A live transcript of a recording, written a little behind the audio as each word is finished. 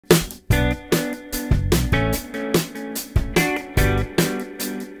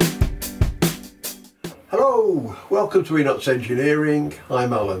Welcome to Enots Engineering.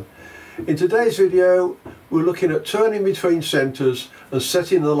 I'm Alan. In today's video we're looking at turning between centres and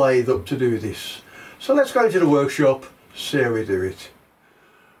setting the lathe up to do this. So let's go into the workshop, see how we do it.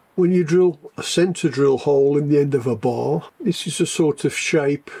 When you drill a centre drill hole in the end of a bar, this is the sort of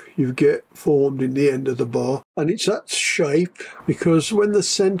shape you get formed in the end of the bar, and it's that shape because when the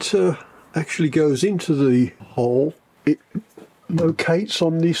centre actually goes into the hole, it locates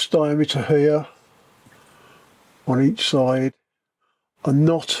on this diameter here on each side and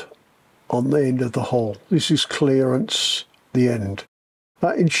not on the end of the hole. This is clearance, the end.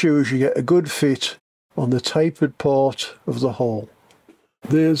 That ensures you get a good fit on the tapered part of the hole.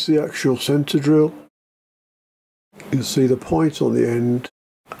 There's the actual centre drill. You can see the point on the end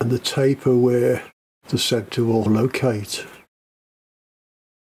and the taper where the centre will locate.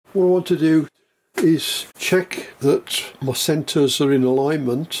 What I want to do is check that my centres are in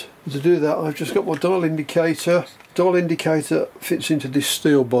alignment. To do that, I've just got my dial indicator. Dial indicator fits into this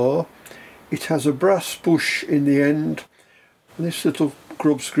steel bar. It has a brass bush in the end, and this little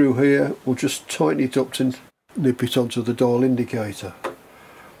grub screw here will just tighten it up to nip it onto the dial indicator.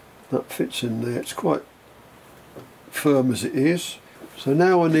 That fits in there. It's quite firm as it is. So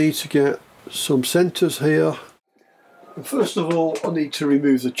now I need to get some centres here. And first of all, I need to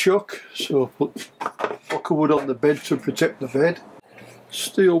remove the chuck, so I put block of wood on the bed to protect the bed.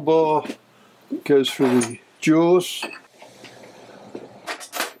 Steel bar that goes through the jaws.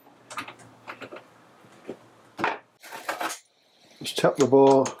 Just tap the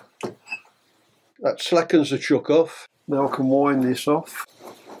bar. That slackens the chuck off. Now I can wind this off.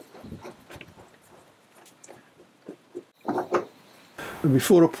 And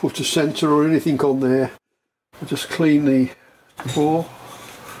before I put a centre or anything on there, I just clean the bore.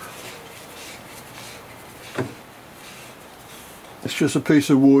 It's just a piece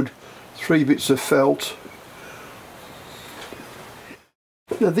of wood, 3 bits of felt.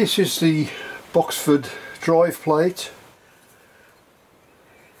 Now this is the Boxford drive plate.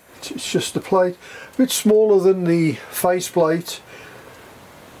 It's just a plate, a bit smaller than the face plate.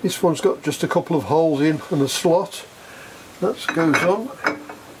 This one's got just a couple of holes in and a slot. That goes on.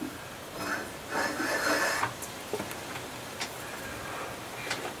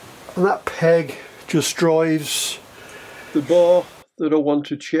 And that peg just drives the bar that I want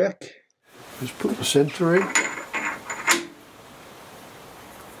to check. Just put the centre in.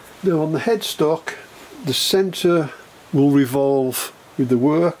 Now on the headstock, the centre will revolve with the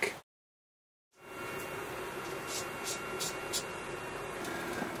work.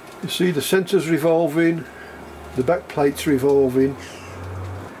 You see the centre's revolving, the back plate's revolving.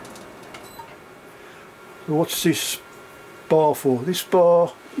 And what's this bar for? This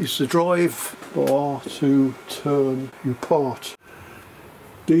bar is the drive bar to turn your part.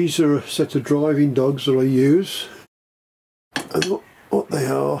 These are a set of driving dogs that I use, and what they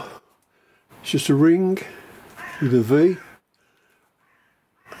are, it's just a ring with a V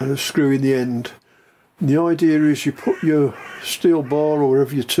and a screw in the end. And the idea is you put your steel bar or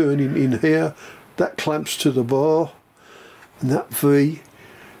wherever you're turning in here, that clamps to the bar, and that V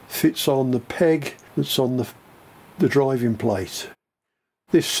fits on the peg that's on the driving plate.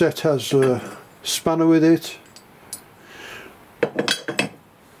 This set has a spanner with it,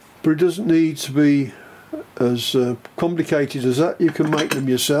 but it doesn't need to be as complicated as that. You can make them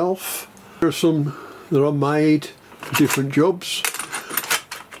yourself. There are some that are made for different jobs.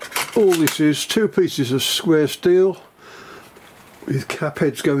 All this is 2 pieces of square steel with cap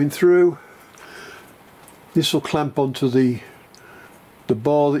heads going through. This will clamp onto the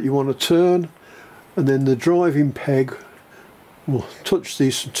bar that you want to turn, and then the driving peg will touch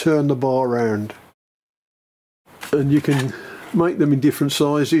this and turn the bar around. And you can make them in different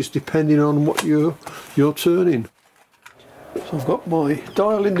sizes depending on what you're turning. So I've got my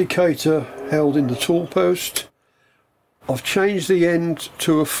dial indicator held in the tool post. I've changed the end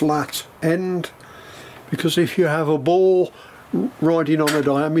to a flat end because if you have a ball riding on a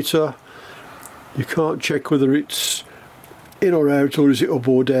diameter, you can't check whether it's in or out, or is it up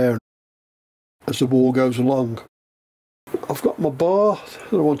or down as the ball goes along. I've got my bar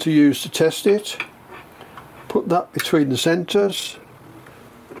that I want to use to test it. Put that between the centres.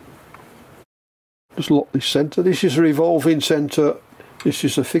 Just lock this centre. This is a revolving centre. This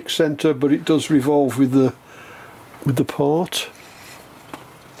is a fixed centre, but it does revolve with the part.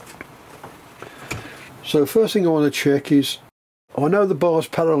 So first thing I want to check is, I know the bar's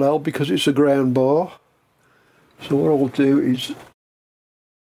parallel because it's a ground bar. So what I'll do is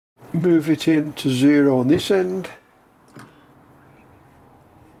move it in to 0 on this end.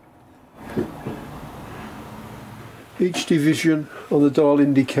 Each division on the dial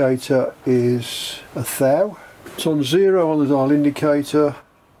indicator is 1 thou. It's on 0 on the dial indicator.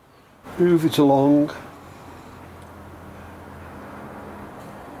 Move it along.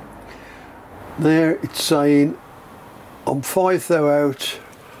 There it's saying I'm 5 thou out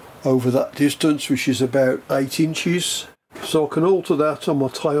over that distance, which is about 8 inches. So I can alter that on my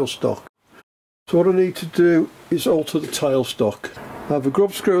tailstock. So what I need to do is alter the tailstock. I have a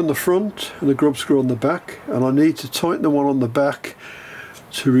grub screw on the front and a grub screw on the back, and I need to tighten the one on the back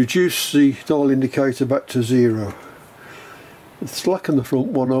to reduce the dial indicator back to 0. Slacken the front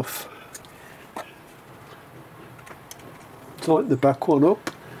one off. Tighten the back one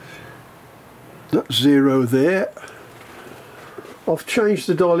up. That's 0 there. I've changed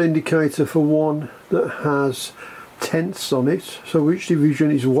the dial indicator for one that has tenths on it, so each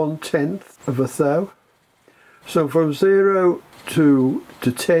division is 1/10 of a thou. So from 0 to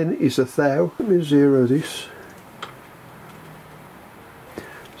 10 is a thou. Let me 0 this.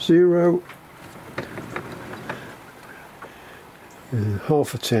 0,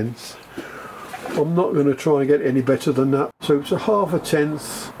 half a tenth. I'm not going to try and get any better than that. So it's a half a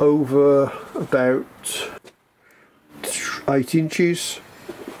tenth over about 8 inches.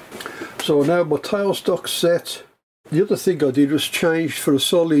 So now my tailstock's set. The other thing I did was change for a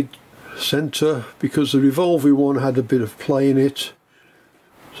solid centre because the revolving one had a bit of play in it.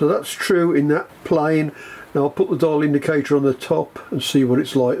 So that's true in that plane. Now I'll put the dial indicator on the top and see what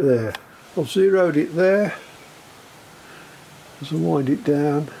it's like there. I've zeroed it there. As I wind it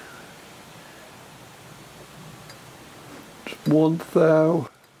down. Just 1 thou.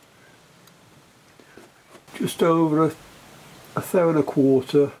 Just over a thou and a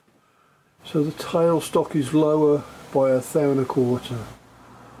quarter. So the tailstock is lower by a thou and a quarter.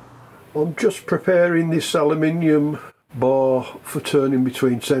 I'm just preparing this aluminium bar for turning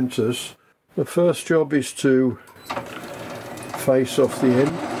between centres. The first job is to face off the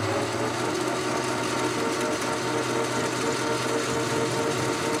end.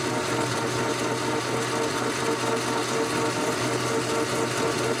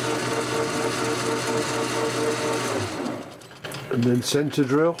 And then centre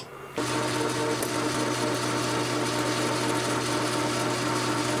drill.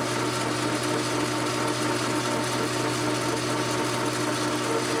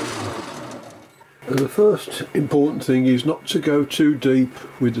 And the first important thing is not to go too deep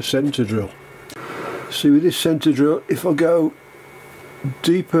with the centre drill. See, with this centre drill, if I go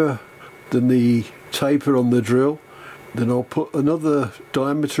deeper than the taper on the drill, then I'll put another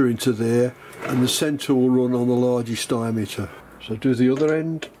diameter into there and the centre will run on the largest diameter. So do the other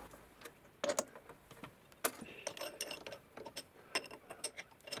end.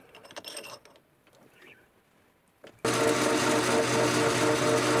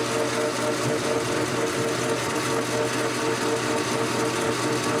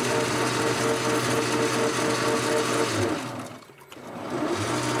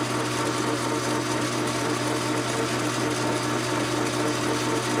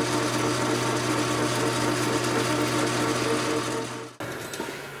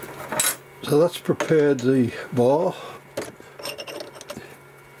 So that's prepared the bar,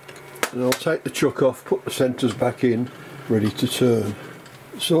 and I'll take the chuck off, put the centres back in, ready to turn.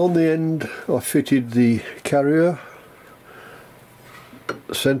 So on the end I fitted the carrier,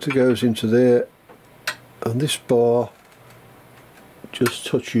 the centre goes into there, and this bar just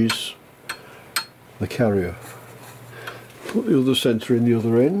touches the carrier. Put the other centre in the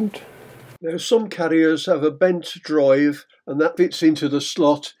other end. Now some carriers have a bent drive and that fits into the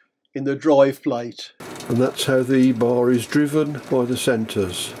slot in the drive plate, and that's how the bar is driven by the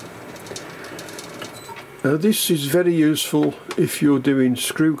centres. Now this is very useful if you're doing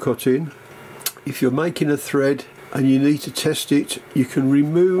screw cutting. If you're making a thread and you need to test it, you can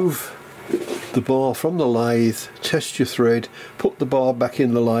remove the bar from the lathe, test your thread, put the bar back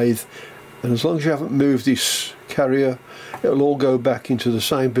in the lathe, and as long as you haven't moved this carrier, it'll all go back into the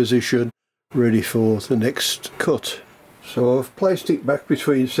same position, ready for the next cut. So I've placed it back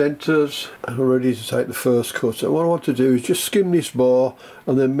between centres and I'm ready to take the first cut. And what I want to do is just skim this bar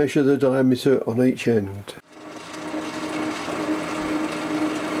and then measure the diameter on each end.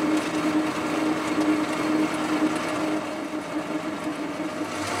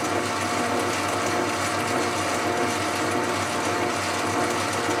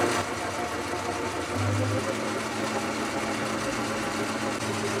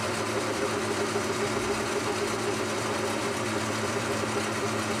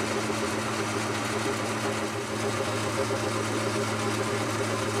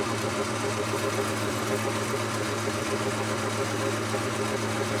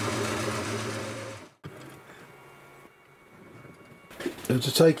 Now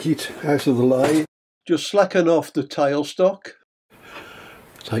to take it out of the lathe, just slacken off the tailstock.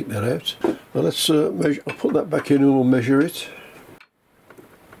 Take that out. Now let's measure. I'll put that back in and we'll measure it.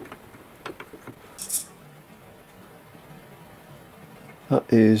 That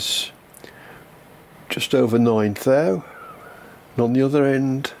is just over 9 thou. And on the other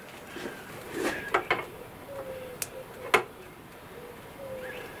end,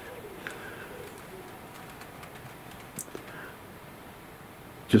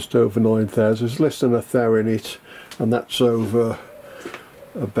 just over 9 thou. There's less than a thou in it, and that's over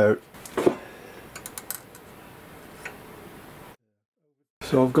about.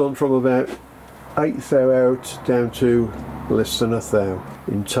 So I've gone from about 8 thou out down to less than a thou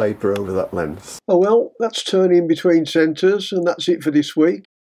in taper over that length. Oh well, that's turning between centres, and that's it for this week.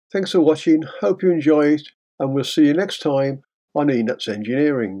 Thanks for watching, hope you enjoy it, and we'll see you next time on Enots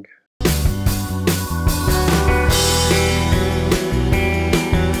Engineering.